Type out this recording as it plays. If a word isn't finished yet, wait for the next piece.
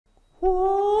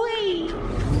Ui.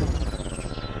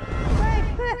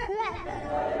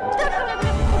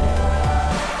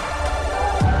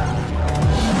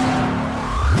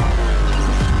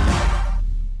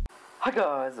 Hi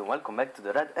guys, and welcome back to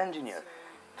the Red Engineer.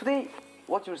 Today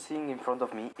what you're seeing in front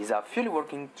of me is a fully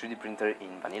working 3D printer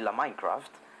in vanilla Minecraft,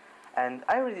 and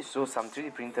I already saw some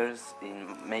 3D printers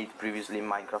made previously in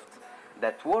Minecraft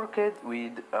that worked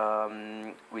with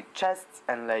chests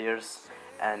and layers,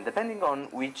 and depending on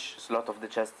which slot of the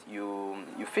chest you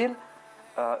fill,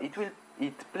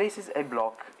 it places a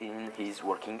block in his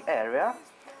working area.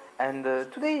 And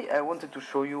today I wanted to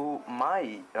show you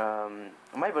my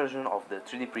version of the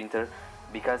 3D printer,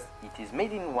 because it is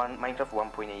made in Minecraft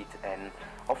 1.8, and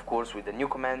of course with the new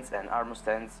commands and armor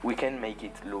stands we can make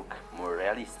it look more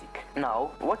realistic.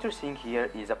 Now what you're seeing here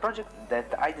is a project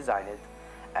that I designed,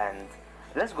 and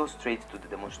let's go straight to the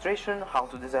demonstration how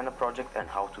to design a project and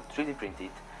how to 3D print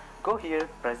it. Go here,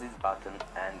 press this button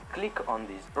and click on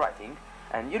this writing,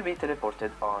 and you'll be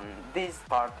teleported on this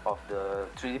part of the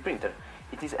 3D printer.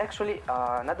 It is actually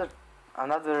another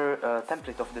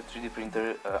template of the 3D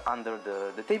printer under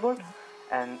the table,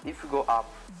 and if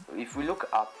we look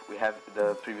up, we have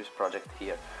the previous project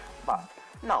here. But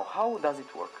now, how does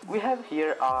it work? We have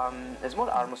here a small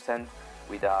armor stand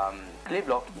with a clay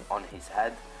block on his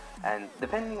head, and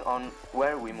depending on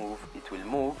where we move, it will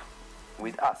move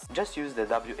with us. Just use the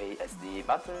WASD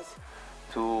buttons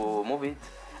to move it,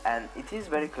 and it is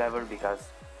very clever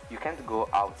because you can't go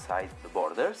outside the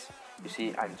borders. You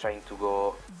see, I'm trying to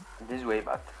go this way,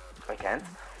 but I can't.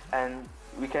 And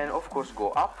we can of course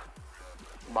go up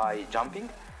by jumping,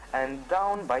 and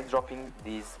down by dropping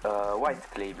this white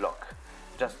clay block.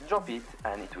 Just drop it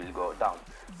and it will go down.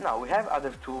 Now we have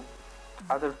other two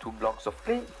blocks of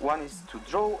clay. One is to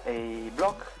draw a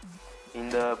block in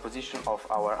the position of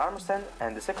our armor stand,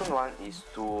 and the second one is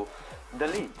to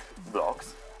delete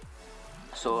blocks.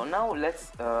 So now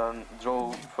let's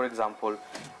draw, for example,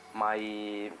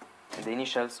 the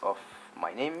initials of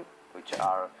my name, which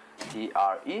are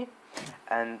TRE,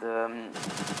 and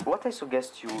what I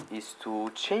suggest you is to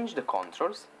change the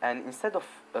controls, and instead of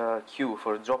Q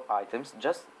for drop items,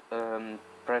 just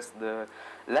press the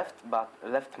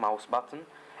left mouse button,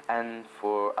 and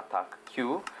for attack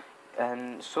Q.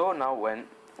 And so now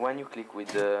when you click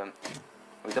with the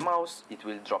mouse, it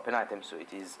will drop an item, so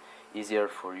it is easier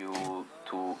for you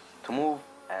to move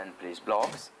and place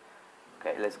blocks.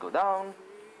 Okay, let's go down.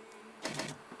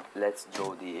 Let's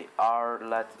draw the R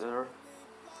letter.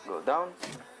 Go down,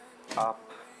 up.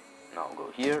 Now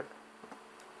go here,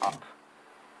 up.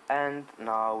 And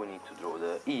now we need to draw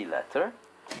the E letter.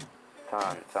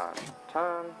 Turn, turn,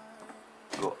 turn.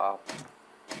 Go up.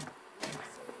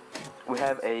 We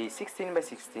have a 16 by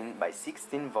 16 by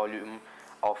 16 volume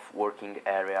of working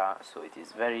area, so it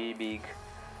is very big,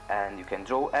 and you can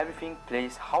draw everything,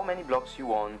 place how many blocks you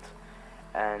want,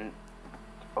 and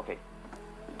okay,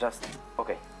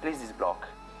 place this block,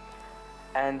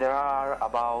 and there are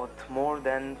about more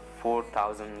than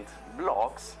 4,000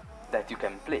 blocks that you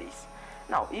can place.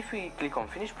 Now if we click on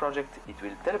finish project, it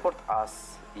will teleport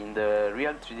us in the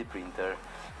real 3D printer.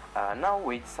 Now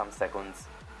wait some seconds.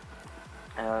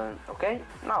 Okay,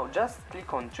 now just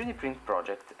click on 3D print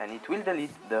project, and it will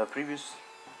delete the previous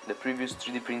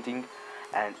 3D printing,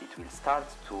 and it will start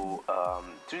to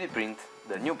 3D print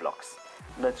the new blocks.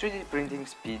 The 3D printing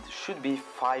speed should be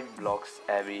 5 blocks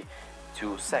every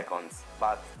 2 seconds,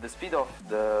 but the speed of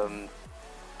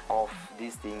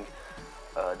this thing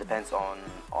depends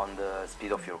on the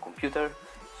speed of your computer.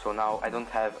 So now I don't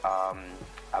have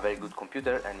a very good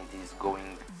computer, and it is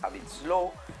going a bit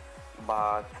slow,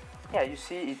 but yeah, you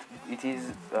see, it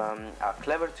is a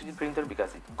clever 3D printer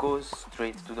because it goes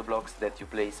straight to the blocks that you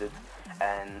place it,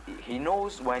 and he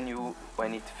knows when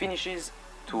it finishes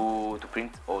to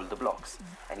print all the blocks,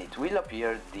 and it will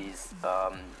appear this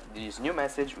new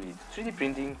message with 3D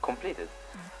printing completed.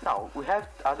 Now we have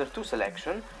other two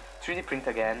selection, 3D print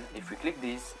again. If we click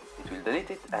this, it will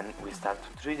delete it, and we start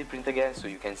to 3D print again, so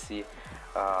you can see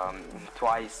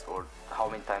twice or how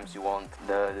many times you want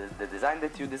the design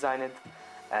that you designed.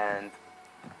 And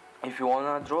if you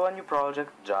wanna draw a new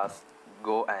project, just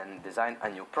go and design a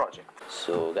new project.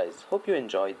 So guys, hope you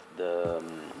enjoyed the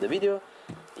video.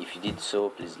 If you did so,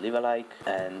 please leave a like,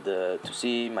 and to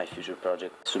see my future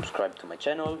project, subscribe to my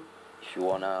channel. If you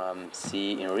wanna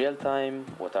see in real time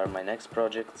what are my next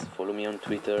projects, follow me on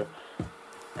Twitter,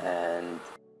 and